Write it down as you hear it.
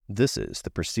This is the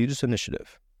Prestigious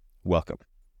Initiative. Welcome.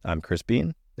 I'm Chris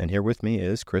Bean, and here with me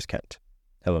is Chris Kent.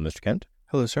 Hello, Mr. Kent.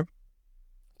 Hello, sir.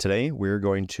 Today, we're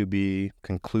going to be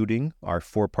concluding our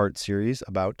 4-part series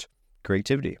about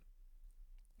creativity.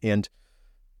 And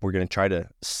we're going to try to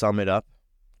sum it up,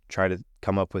 try to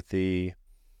come up with the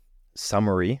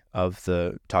summary of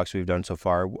the talks we've done so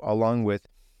far, along with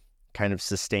kind of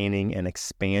sustaining and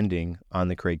expanding on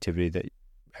the creativity that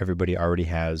everybody already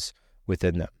has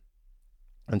within them.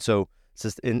 And so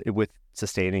with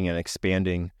sustaining and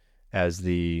expanding as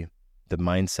the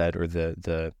mindset or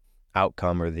the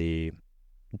outcome or the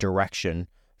direction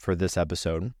for this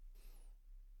episode,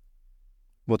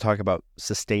 we'll talk about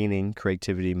sustaining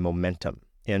creativity momentum.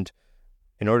 And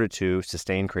in order to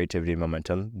sustain creativity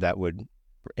momentum, that would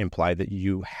imply that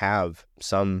you have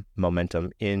some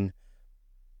momentum in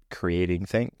creating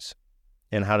things.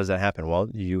 And how does that happen? Well,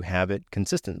 you have it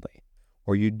consistently,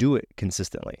 or you do it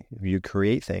consistently. You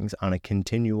create things on a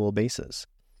continual basis.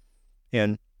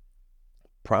 And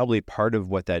probably part of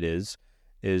what that is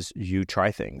you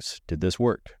try things. Did this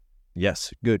work?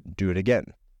 Yes, good. Do it again.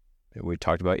 We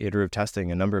talked about iterative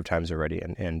testing a number of times already.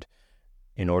 And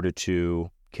in order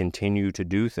to continue to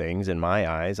do things, in my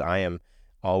eyes, I am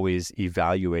always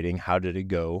evaluating, how did it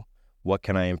go? What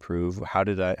can I improve? How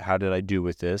did I do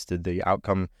with this? Did the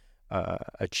outcome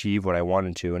achieve what I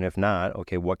wanted to? And if not,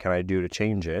 okay, what can I do to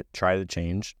change it? Try the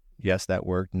change. Yes, that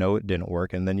worked. No, it didn't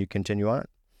work. And then you continue on.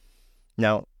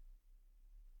 Now,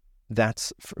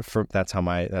 that's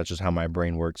just how my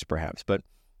brain works, perhaps. But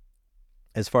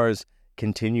as far as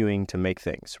continuing to make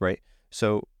things, right?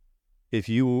 So if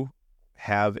you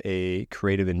have a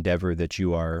creative endeavor that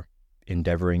you are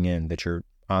endeavoring in, that you're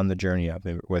on the journey of,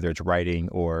 whether it's writing,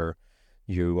 or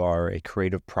you are a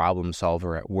creative problem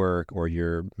solver at work, or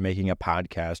you're making a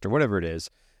podcast, or whatever it is,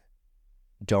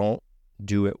 don't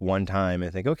do it one time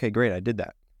and think, okay, great, I did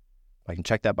that. I can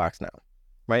check that box now,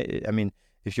 right? I mean,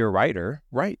 if you're a writer,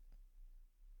 write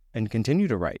and continue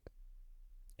to write.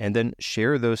 And then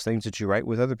share those things that you write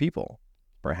with other people.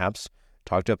 Perhaps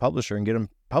talk to a publisher and get them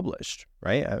published,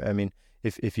 right? I mean,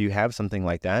 if you have something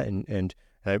like that, and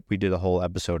we did a whole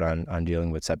episode on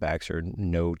dealing with setbacks or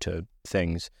no to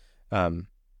things,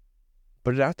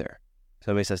 put it out there.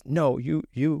 Somebody says, no, you,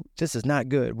 this is not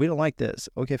good. We don't like this.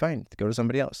 Okay, fine. Go to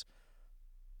somebody else.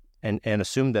 And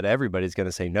assume that everybody's going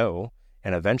to say no.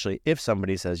 And eventually, if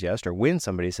somebody says yes, or when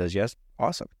somebody says yes,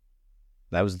 awesome.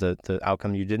 That was the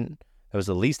outcome that was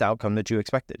the least outcome that you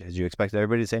expected, because you expected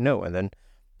everybody to say no. And then,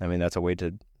 I mean, that's a way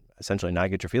to essentially not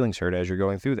get your feelings hurt as you're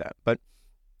going through that. But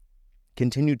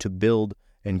continue to build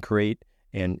and create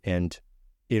and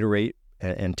iterate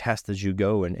and test as you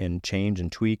go, and change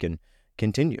and tweak and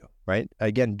continue, right?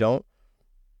 Again, don't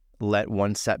let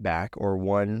one setback or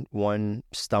one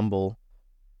stumble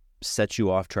set you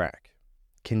off track.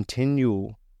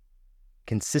 Continue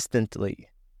consistently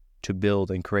to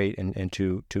build and create and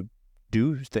to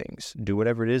do things, do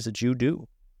whatever it is that you do.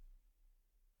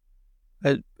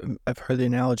 I've heard the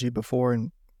analogy before,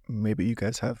 and maybe you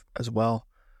guys have as well.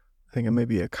 I think it may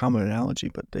be a common analogy,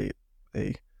 but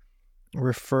they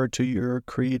refer to your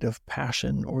creative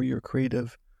passion or your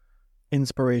creative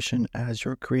inspiration as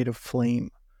your creative flame.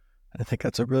 And I think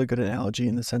that's a really good analogy,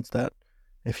 in the sense that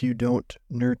if you don't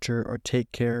nurture or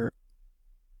take care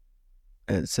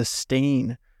and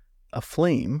sustain a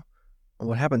flame,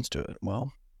 what happens to it?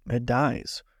 Well, it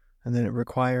dies. And then it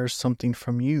requires something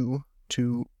from you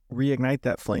to reignite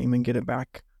that flame and get it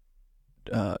back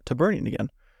to burning again.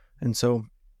 And so,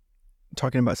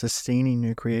 talking about sustaining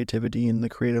your creativity and the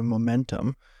creative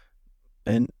momentum,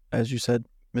 and as you said,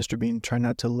 Mr. Bean, try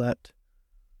not to let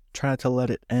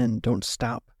it end. Don't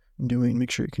stop doing. Make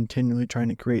sure you're continually trying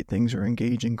to create things or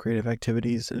engage in creative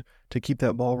activities to keep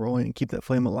that ball rolling and keep that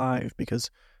flame alive. Because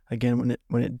again,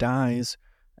 when it dies,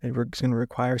 it's going to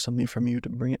require something from you to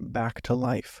bring it back to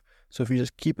life. So if you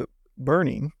just keep it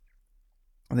burning,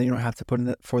 then you don't have to put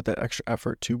in forth that extra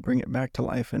effort to bring it back to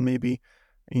life. And maybe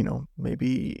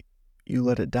you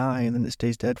let it die and then it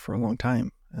stays dead for a long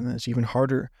time. And then it's even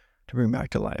harder to bring back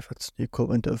to life. It's the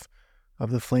equivalent of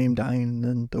the flame dying, and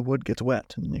then the wood gets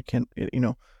wet, and you can't,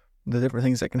 the different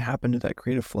things that can happen to that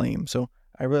creative flame. So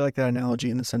I really like that analogy,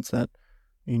 in the sense that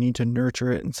you need to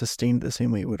nurture it and sustain it the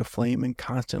same way you would a flame, and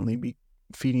constantly be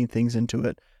feeding things into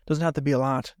it. It doesn't have to be a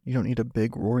lot. You don't need a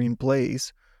big roaring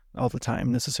blaze all the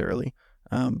time necessarily,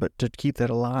 but to keep that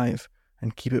alive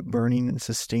and keep it burning and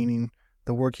sustaining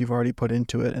the work you've already put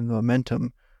into it, and the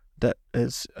momentum that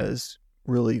is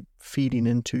really feeding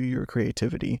into your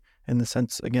creativity, in the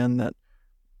sense, again, that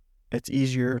it's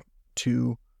easier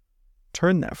to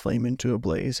turn that flame into a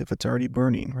blaze if it's already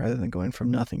burning, rather than going from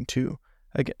nothing to.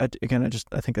 Again, I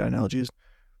think that analogy is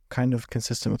kind of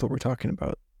consistent with what we're talking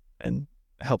about and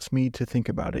helps me to think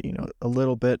about it. A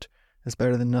little bit is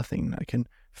better than nothing. I can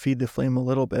feed the flame a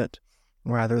little bit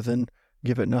rather than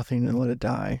give it nothing and let it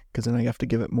die, because then I have to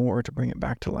give it more to bring it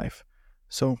back to life.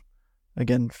 So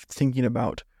again, thinking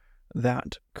about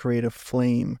that creative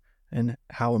flame and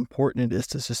how important it is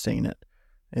to sustain it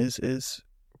is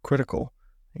critical,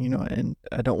 and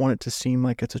I don't want it to seem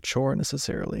like it's a chore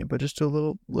necessarily, but just do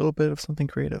a little bit of something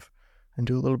creative and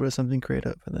do a little bit of something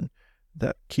creative. And then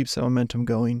that keeps the momentum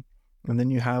going. And then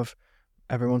you have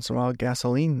every once in a while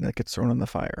gasoline that gets thrown on the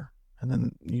fire. And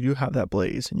then you do have that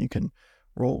blaze and you can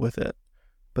roll with it.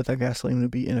 But that gasoline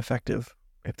would be ineffective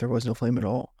if there was no flame at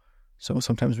all. So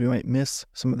sometimes we might miss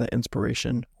some of that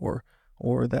inspiration or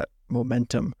that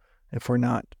momentum if we're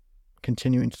not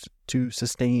continuing to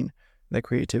sustain that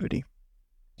creativity.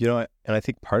 And I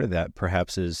think part of that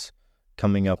perhaps is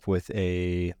coming up with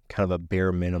a kind of a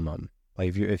bare minimum.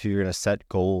 Like if you're going to set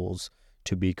goals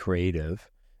to be creative,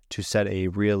 to set a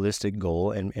realistic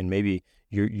goal, and maybe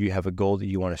you have a goal that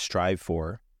you want to strive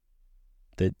for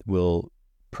that will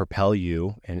propel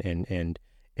you and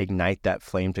ignite that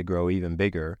flame to grow even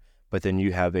bigger, but then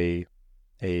you have a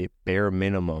bare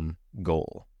minimum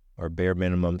goal or bare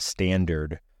minimum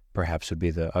standard, perhaps would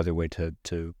be the other way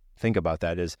to think about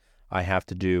that, is I have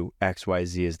to do X, Y,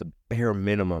 Z is the bare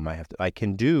minimum. I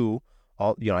can do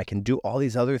all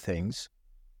these other things,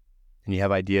 and you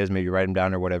have ideas, maybe write them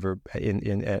down or whatever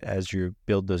as you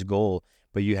build this goal,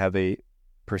 but you have a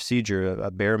procedure,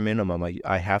 a bare minimum. Like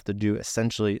I have to do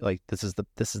essentially, like this is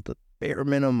the bare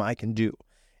minimum I can do.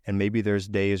 And maybe there's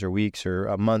days or weeks or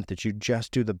a month that you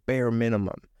just do the bare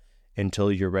minimum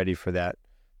until you're ready for that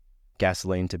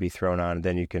gasoline to be thrown on, and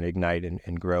then you can ignite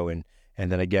and grow. And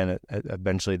then again,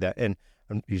 eventually that, and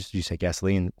you say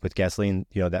gasoline, with gasoline,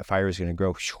 that fire is going to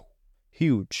grow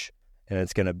huge, and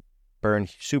it's going to burn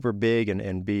super big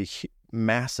and be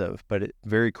massive, but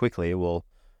very quickly it will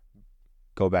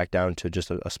go back down to just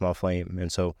a small flame.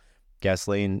 And so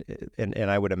gasoline,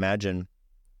 and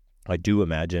I do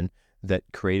imagine that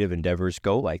creative endeavors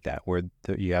go like that, where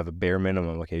you have a bare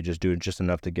minimum. Okay, just do just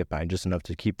enough to get by, just enough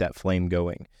to keep that flame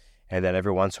going. And then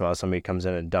every once in a while, somebody comes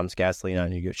in and dumps gasoline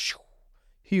on you, you go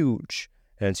huge.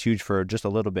 And it's huge for just a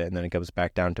little bit, and then it comes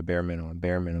back down to bare minimum.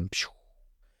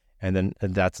 And then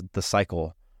that's the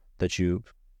cycle that you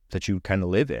kind of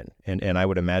live in. And I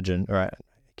would imagine, or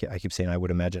I keep saying I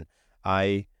would imagine,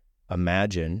 I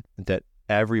imagine that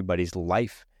everybody's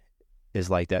life is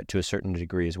like that to a certain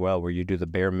degree as well, where you do the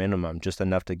bare minimum, just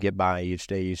enough to get by each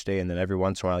day, and then every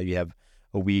once in a while you have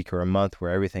a week or a month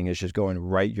where everything is just going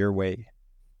right your way.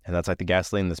 And that's like the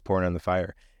gasoline that's pouring on the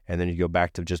fire. And then you go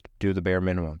back to just do the bare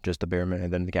minimum, just the bare minimum,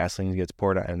 and then the gasoline gets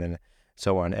poured on, and then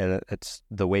so on. And it's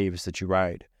the waves that you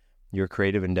ride. Your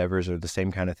creative endeavors are the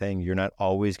same kind of thing. You're not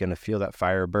always going to feel that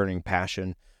fire burning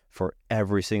passion for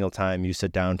every single time you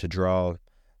sit down to draw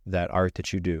that art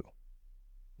that you do.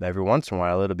 Every once in a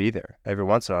while, it'll be there. Every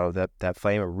once in a while, that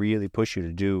flame will really push you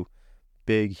to do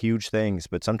big, huge things.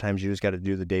 But sometimes you just got to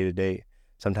do the day-to-day.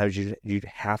 Sometimes you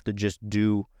have to just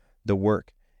do the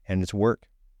work, and it's work.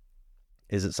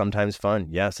 Is it sometimes fun?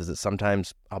 Yes. Is it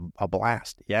sometimes a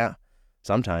blast? Yeah,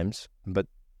 sometimes. But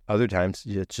other times,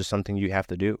 it's just something you have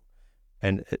to do.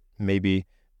 And maybe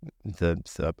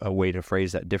a way to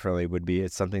phrase that differently would be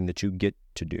it's something that you get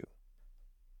to do.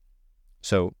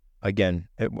 So again,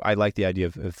 I like the idea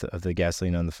of the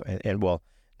gasoline on the fire, and well,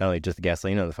 not only just the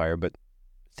gasoline on the fire, but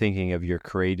thinking of your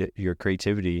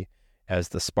creativity as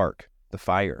the spark, the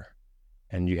fire,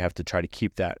 and you have to try to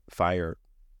keep that fire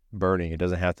burning. It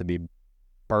doesn't have to be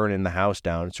burning the house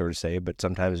down, sort of say, but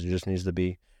sometimes it just needs to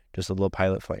be just a little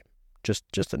pilot flame,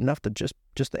 just enough to just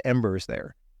the embers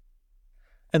there.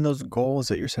 And those goals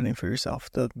that you're setting for yourself,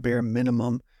 the bare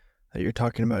minimum that you're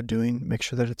talking about doing, make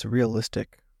sure that it's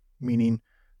realistic, meaning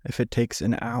if it takes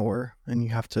an hour and you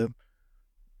have to,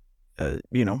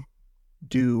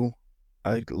 do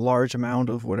a large amount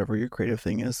of whatever your creative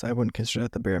thing is, I wouldn't consider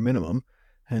that the bare minimum.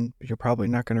 And you're probably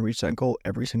not going to reach that goal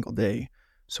every single day.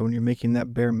 So when you're making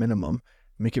that bare minimum,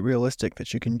 make it realistic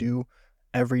that you can do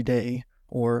every day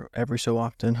or every so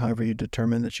often, however you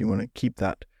determine that you want to keep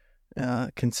that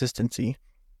consistency.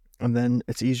 And then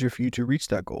it's easier for you to reach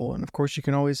that goal. And of course, you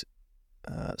can always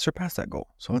surpass that goal.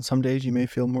 So on some days you may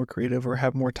feel more creative or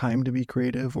have more time to be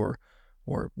creative, or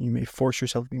you may force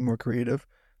yourself to be more creative.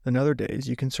 Then other days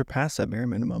you can surpass that bare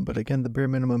minimum. But again, the bare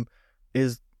minimum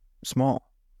is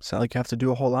small. It's not like you have to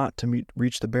do a whole lot to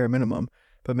reach the bare minimum,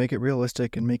 but make it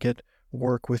realistic and make it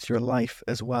work with your life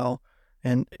as well.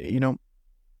 And,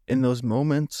 in those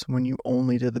moments when you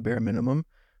only did the bare minimum,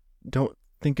 don't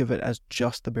think of it as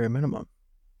just the bare minimum.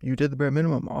 You did the bare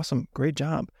minimum. Awesome. Great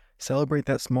job. celebrate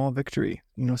that small victory,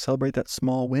 celebrate that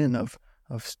small win of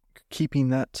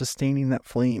sustaining that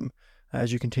flame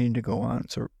as you continue to go on.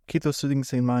 So keep those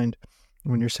things in mind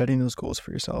when you're setting those goals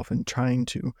for yourself and trying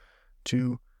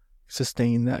to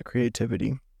sustain that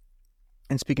creativity.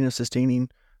 And speaking of sustaining,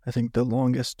 I think the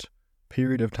longest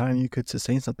period of time you could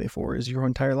sustain something for is your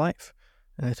entire life.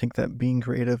 And I think that being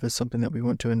creative is something that we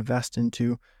want to invest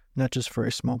into, not just for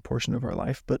a small portion of our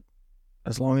life, but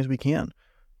as long as we can,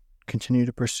 continue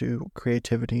to pursue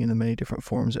creativity in the many different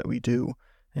forms that we do.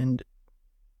 And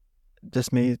this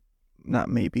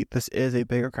this is a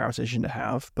bigger conversation to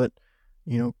have, but,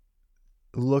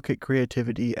 look at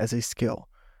creativity as a skill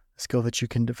that you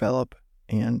can develop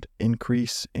and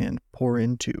increase and pour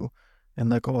into. And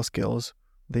like all skills,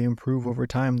 they improve over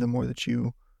time the more that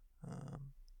you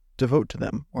devote to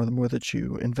them or the more that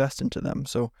you invest into them.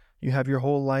 So you have your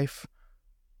whole life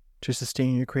to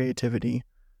sustain your creativity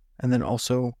and then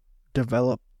also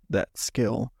develop that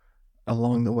skill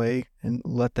along the way and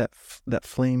let that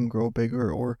flame grow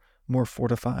bigger or more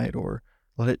fortified or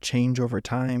let it change over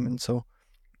time. And so,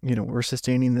 we're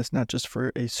sustaining this not just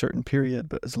for a certain period,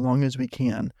 but as long as we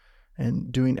can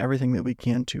and doing everything that we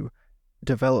can to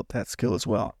develop that skill as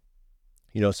well.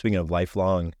 Speaking of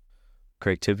lifelong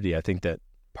creativity, I think that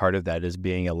part of that is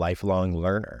being a lifelong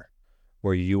learner,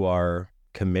 where you are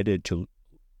committed to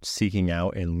seeking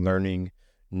out and learning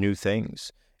new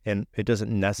things. And it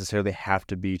doesn't necessarily have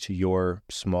to be to your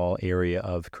small area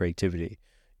of creativity.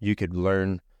 You could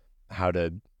learn how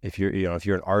to, if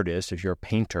you're an artist, if you're a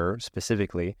painter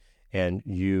specifically, and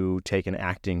you take an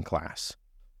acting class.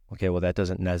 Okay, well, that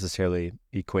doesn't necessarily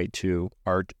equate to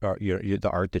art, or, the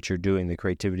art that you're doing, the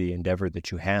creativity endeavor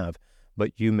that you have,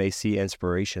 but you may see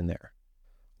inspiration there.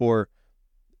 Or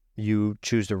you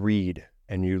choose to read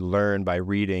and you learn by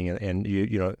reading, and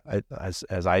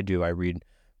as I do, I read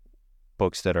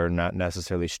books that are not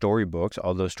necessarily storybooks,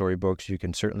 although storybooks you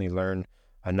can certainly learn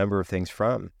a number of things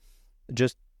from.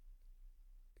 Just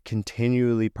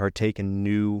continually partake in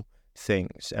new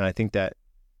things. And I think that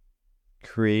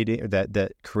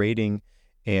creating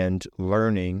and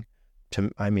learning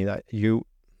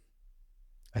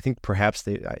I think perhaps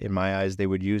in my eyes, they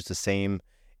would use the same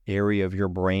area of your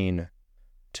brain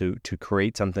to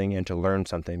create something and to learn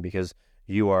something, because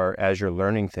as you're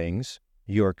learning things,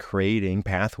 you're creating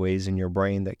pathways in your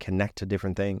brain that connect to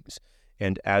different things.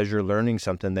 And as you're learning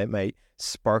something, that might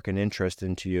spark an interest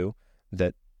into you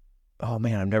that, oh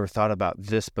man, I've never thought about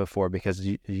this before, because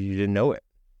you didn't know it.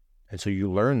 And so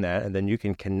you learn that, and then you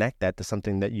can connect that to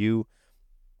something that you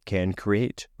can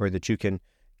create, or that you can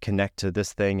connect to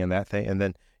this thing and that thing. And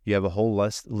then you have a whole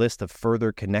list of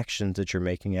further connections that you're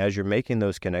making. As you're making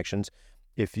those connections,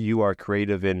 if you are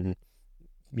creative in,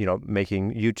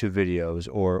 making YouTube videos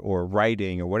or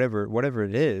writing or whatever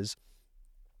it is,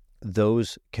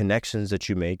 those connections that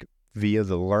you make via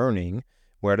the learning,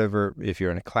 whatever, if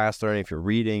you're in a class learning, if you're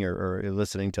reading or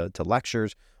listening to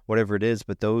lectures, whatever it is,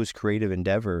 but those creative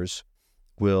endeavors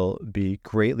will be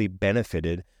greatly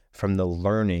benefited from the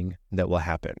learning that will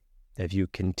happen if you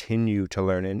continue to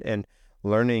learn. And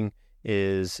learning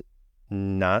is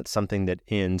not something that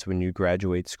ends when you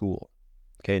graduate school.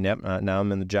 Okay, now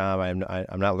I'm in the job.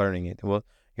 I'm not learning it. Well,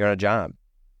 you're on a job.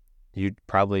 You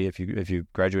probably, if you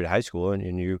graduate high school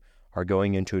and you are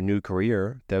going into a new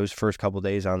career, those first couple of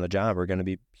days on the job are going to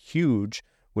be huge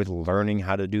with learning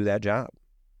how to do that job.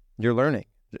 You're learning,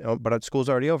 but school's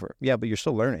already over. Yeah, but you're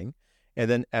still learning. And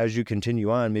then as you continue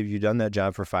on, maybe you've done that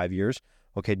job for 5 years.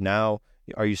 Okay, now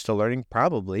are you still learning?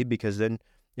 Probably, because then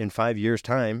in 5 years'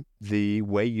 time, the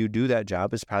way you do that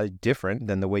job is probably different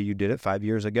than the way you did it 5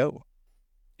 years ago.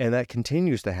 And that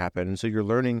continues to happen. And so you're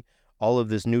learning all of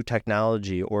this new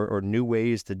technology or new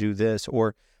ways to do this,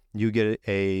 or you get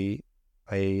a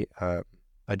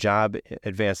job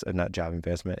advancement, not job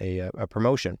advancement, a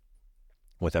promotion.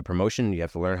 With that promotion, you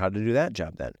have to learn how to do that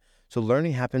job then. So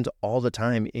learning happens all the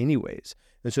time anyways.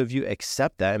 And so if you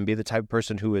accept that and be the type of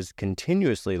person who is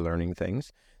continuously learning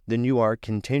things, then you are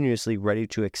continuously ready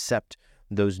to accept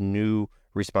those new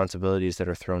responsibilities that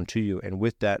are thrown to you. And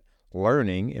with that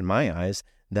learning, in my eyes,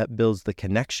 that builds the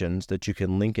connections that you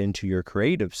can link into your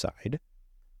creative side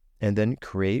and then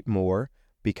create more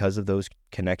because of those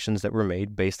connections that were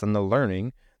made based on the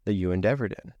learning that you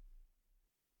endeavored in.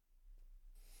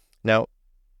 Now,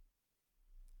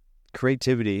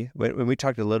 creativity, when we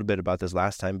talked a little bit about this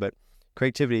last time, but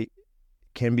creativity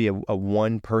can be a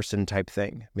one-person type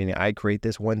thing, meaning I create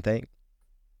this one thing.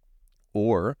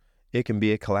 Or it can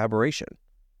be a collaboration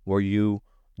where you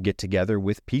get together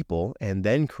with people and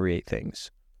then create things.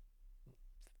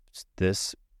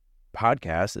 This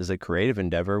podcast is a creative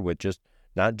endeavor with just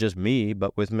not just me,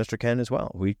 but with Mr. Ken as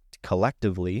well. We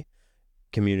collectively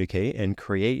communicate and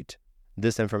create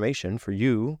this information for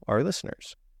you, our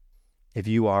listeners. If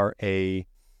you are a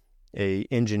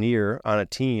engineer on a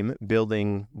team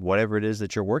building whatever it is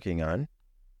that you're working on,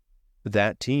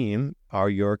 that team are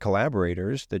your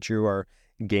collaborators that you are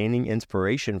gaining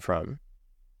inspiration from,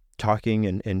 talking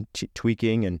and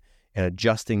tweaking and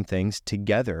adjusting things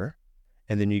together.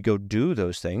 And then you go do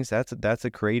those things. That's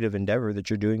a creative endeavor that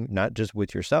you're doing, not just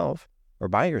with yourself or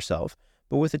by yourself,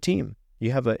 but with a team.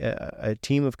 You have a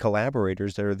team of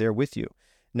collaborators that are there with you.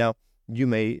 Now, you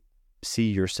may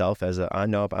see yourself as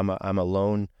I'm a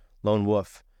lone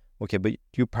wolf. Okay, but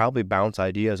you probably bounce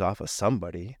ideas off of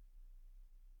somebody,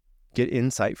 get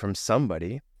insight from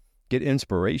somebody, get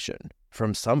inspiration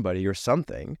from somebody or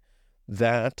something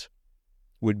that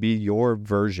would be your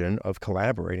version of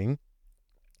collaborating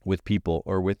with people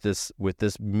or with this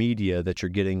media that you're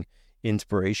getting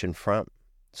inspiration from.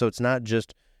 So it's not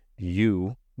just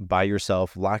you by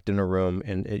yourself locked in a room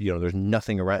and there's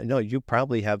nothing around. No, you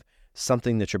probably have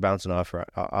something that you're bouncing off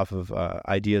of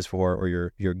ideas for,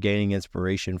 or you're gaining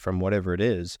inspiration from, whatever it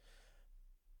is.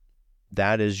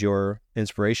 That is your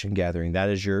inspiration gathering. That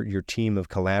is your team of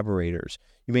collaborators.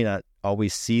 You may not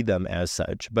always see them as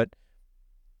such, but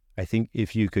I think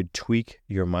if you could tweak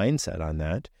your mindset on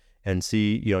that and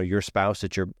see, your spouse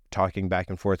that you're talking back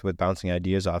and forth with, bouncing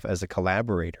ideas off as a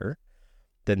collaborator,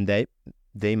 then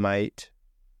they might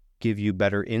give you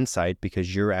better insight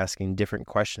because you're asking different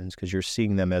questions, because you're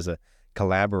seeing them as a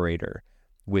collaborator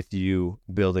with you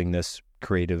building this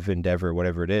creative endeavor,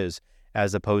 whatever it is,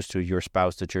 as opposed to your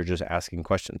spouse that you're just asking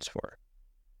questions for.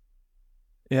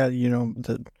 Yeah, we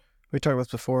talked about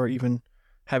this before, even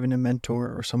having a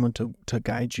mentor or someone to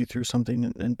guide you through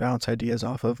something and bounce ideas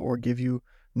off of, or give you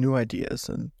new ideas.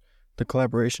 And the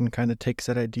collaboration kind of takes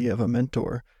that idea of a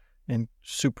mentor and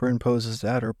superimposes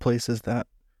that or places that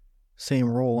same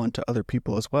role onto other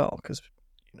people as well. Because,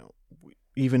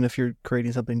 even if you're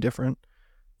creating something different,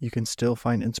 you can still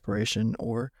find inspiration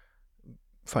or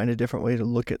find a different way to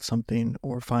look at something,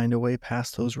 or find a way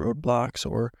past those roadblocks,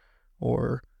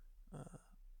 or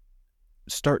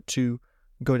start to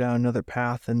go down another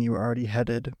path than you were already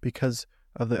headed because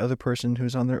of the other person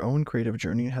who's on their own creative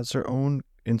journey, has their own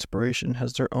inspiration,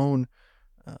 has their own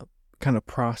kind of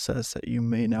process that you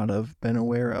may not have been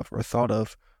aware of or thought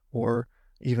of, or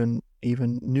even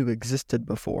knew existed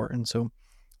before. And so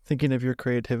thinking of your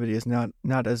creativity is not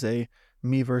as a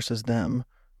me versus them,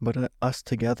 but a us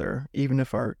together. Even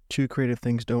if our two creative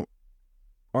things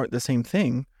aren't the same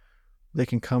thing, I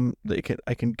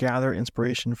can gather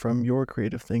inspiration from your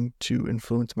creative thing to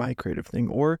influence my creative thing.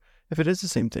 Or if it is the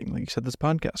same thing, like you said, this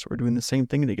podcast, we're doing the same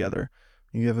thing together.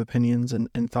 You have opinions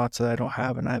and thoughts that I don't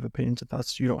have, and I have opinions and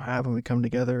thoughts you don't have, and we come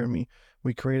together and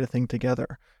we create a thing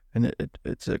together. And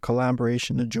it's a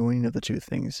collaboration, a joining of the two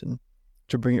things. And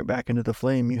to bring it back into the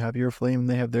flame, you have your flame and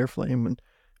they have their flame, and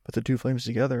put the two flames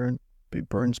together, and it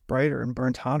burns brighter and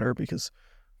burns hotter because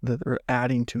they're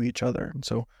adding to each other. And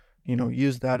so,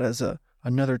 use that as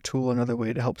another tool, another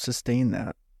way to help sustain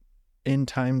that in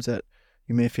times that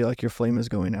you may feel like your flame is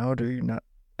going out or you're not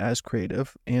as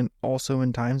creative, and also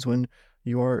in times when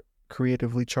you are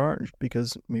creatively charged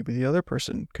because maybe the other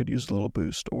person could use a little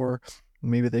boost, or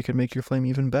maybe they could make your flame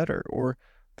even better, or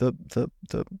the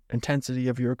intensity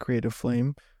of your creative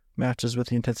flame matches with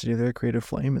the intensity of their creative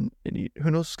flame, and who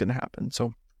knows what's going to happen.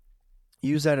 So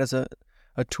use that as a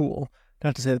tool,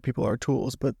 not to say that people are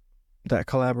tools, but that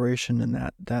collaboration and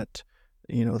that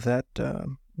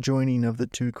joining of the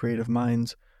two creative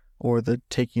minds, or the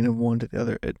taking of one to the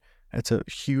other, it's a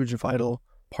huge, vital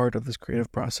part of this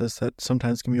creative process that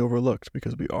sometimes can be overlooked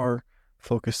because we are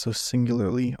focused so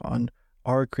singularly on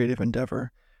our creative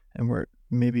endeavor, and we're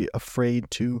maybe afraid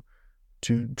to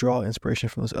draw inspiration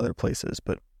from those other places.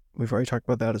 But we've already talked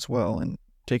about that as well, and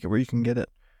take it where you can get it,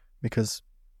 because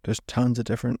there's tons of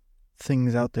different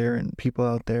things out there and people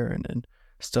out there and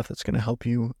stuff that's going to help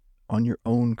you on your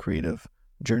own creative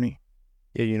journey.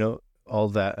 Yeah, all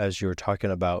that, as you were talking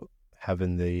about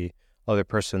having the other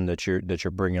person that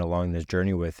you're bringing along this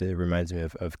journey with, it reminds me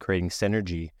of creating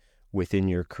synergy within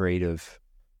your creative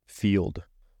field,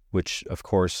 which of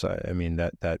course,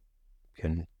 that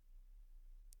can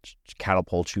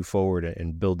catapult you forward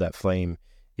and build that flame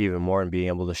even more, and being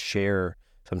able to share.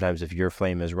 Sometimes if your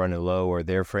flame is running low or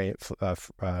their flame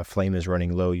is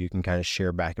running low, you can kind of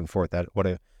share back and forth. What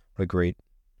a great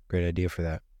idea for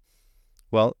that.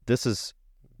 Well, this has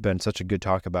been such a good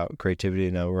talk about creativity.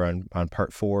 Now we're on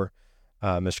part 4.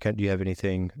 Mr. Kent, do you have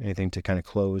anything to kind of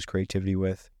close creativity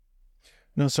with?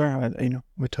 No, sir.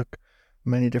 We took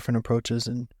many different approaches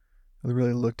and we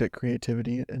really looked at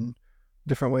creativity and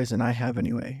different ways than I have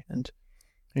anyway. And,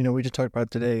 we just talked about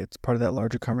it today. It's part of that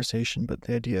larger conversation, but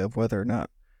the idea of whether or not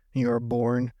you are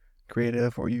born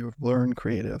creative or you learn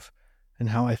creative, and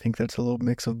how I think that's a little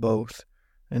mix of both.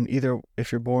 And either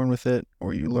if you're born with it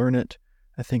or you learn it,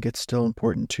 I think it's still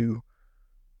important to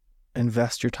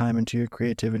invest your time into your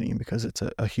creativity, because it's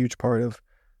a huge part of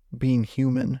being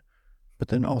human. But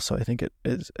then also I think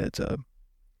it's a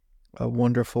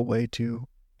wonderful way to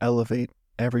elevate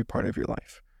every part of your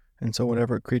life. And so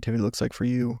whatever creativity looks like for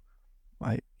you,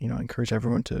 I encourage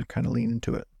everyone to kind of lean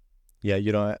into it. Yeah,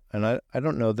 and I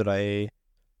don't know that I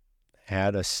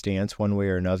had a stance one way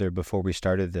or another before we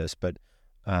started this, but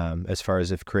as far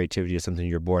as if creativity is something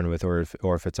you're born with or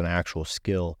if it's an actual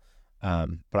skill.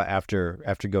 But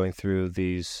after going through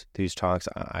these talks,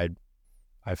 I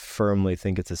firmly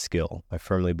think it's a skill. I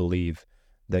firmly believe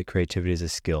that creativity is a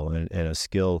skill, and a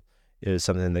skill is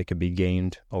something that can be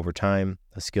gained over time.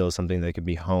 A skill is something that can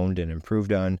be honed and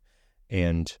improved on.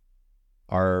 And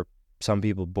are some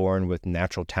people born with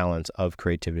natural talents of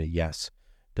creativity? Yes.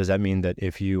 Does that mean that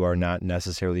if you are not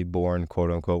necessarily born, quote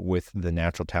unquote, with the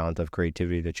natural talent of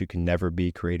creativity, that you can never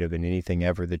be creative in anything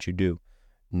ever that you do?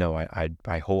 No,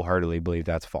 I wholeheartedly believe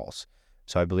that's false.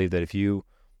 So I believe that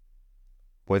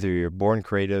whether you're born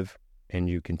creative and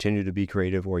you continue to be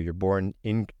creative, or you're born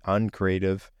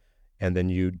uncreative and then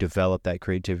you develop that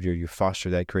creativity, or you foster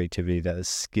that creativity, that is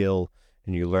skill,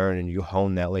 and you learn and you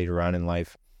hone that later on in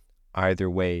life, either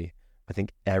way, I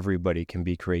think everybody can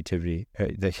be creativity.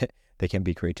 They can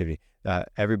be creativity.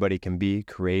 Everybody can be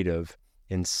creative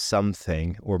in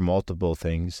something or multiple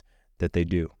things that they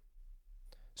do.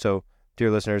 So,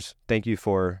 dear listeners, thank you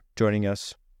for joining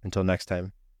us. Until next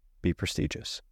time, be prestigious.